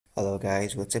Hello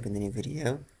guys, what's up in the new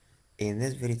video? In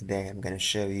this video today I'm going to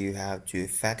show you how to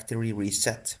factory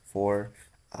reset for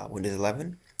Windows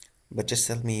 11, but just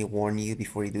let me warn you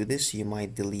before you do this, you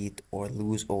might delete or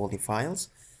lose all the files,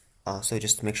 so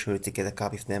just make sure to get a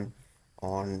copy of them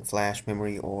on flash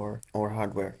memory or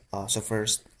hardware. So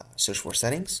first search for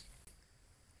settings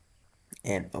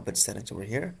and open settings over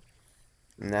here.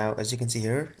 Now as you can see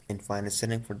here, and find a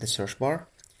setting for the search bar,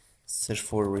 search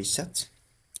for reset.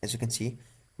 As you can see,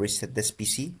 reset this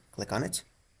PC, click on it.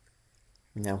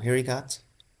 Now here you got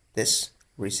this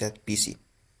reset PC.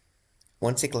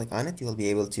 Once you click on it, you will be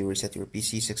able to reset your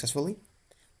PC successfully.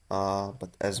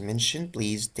 But as mentioned,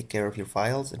 please take care of your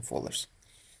files and folders.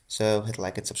 So hit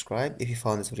like and subscribe if you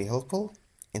found this video helpful,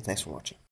 and thanks for watching.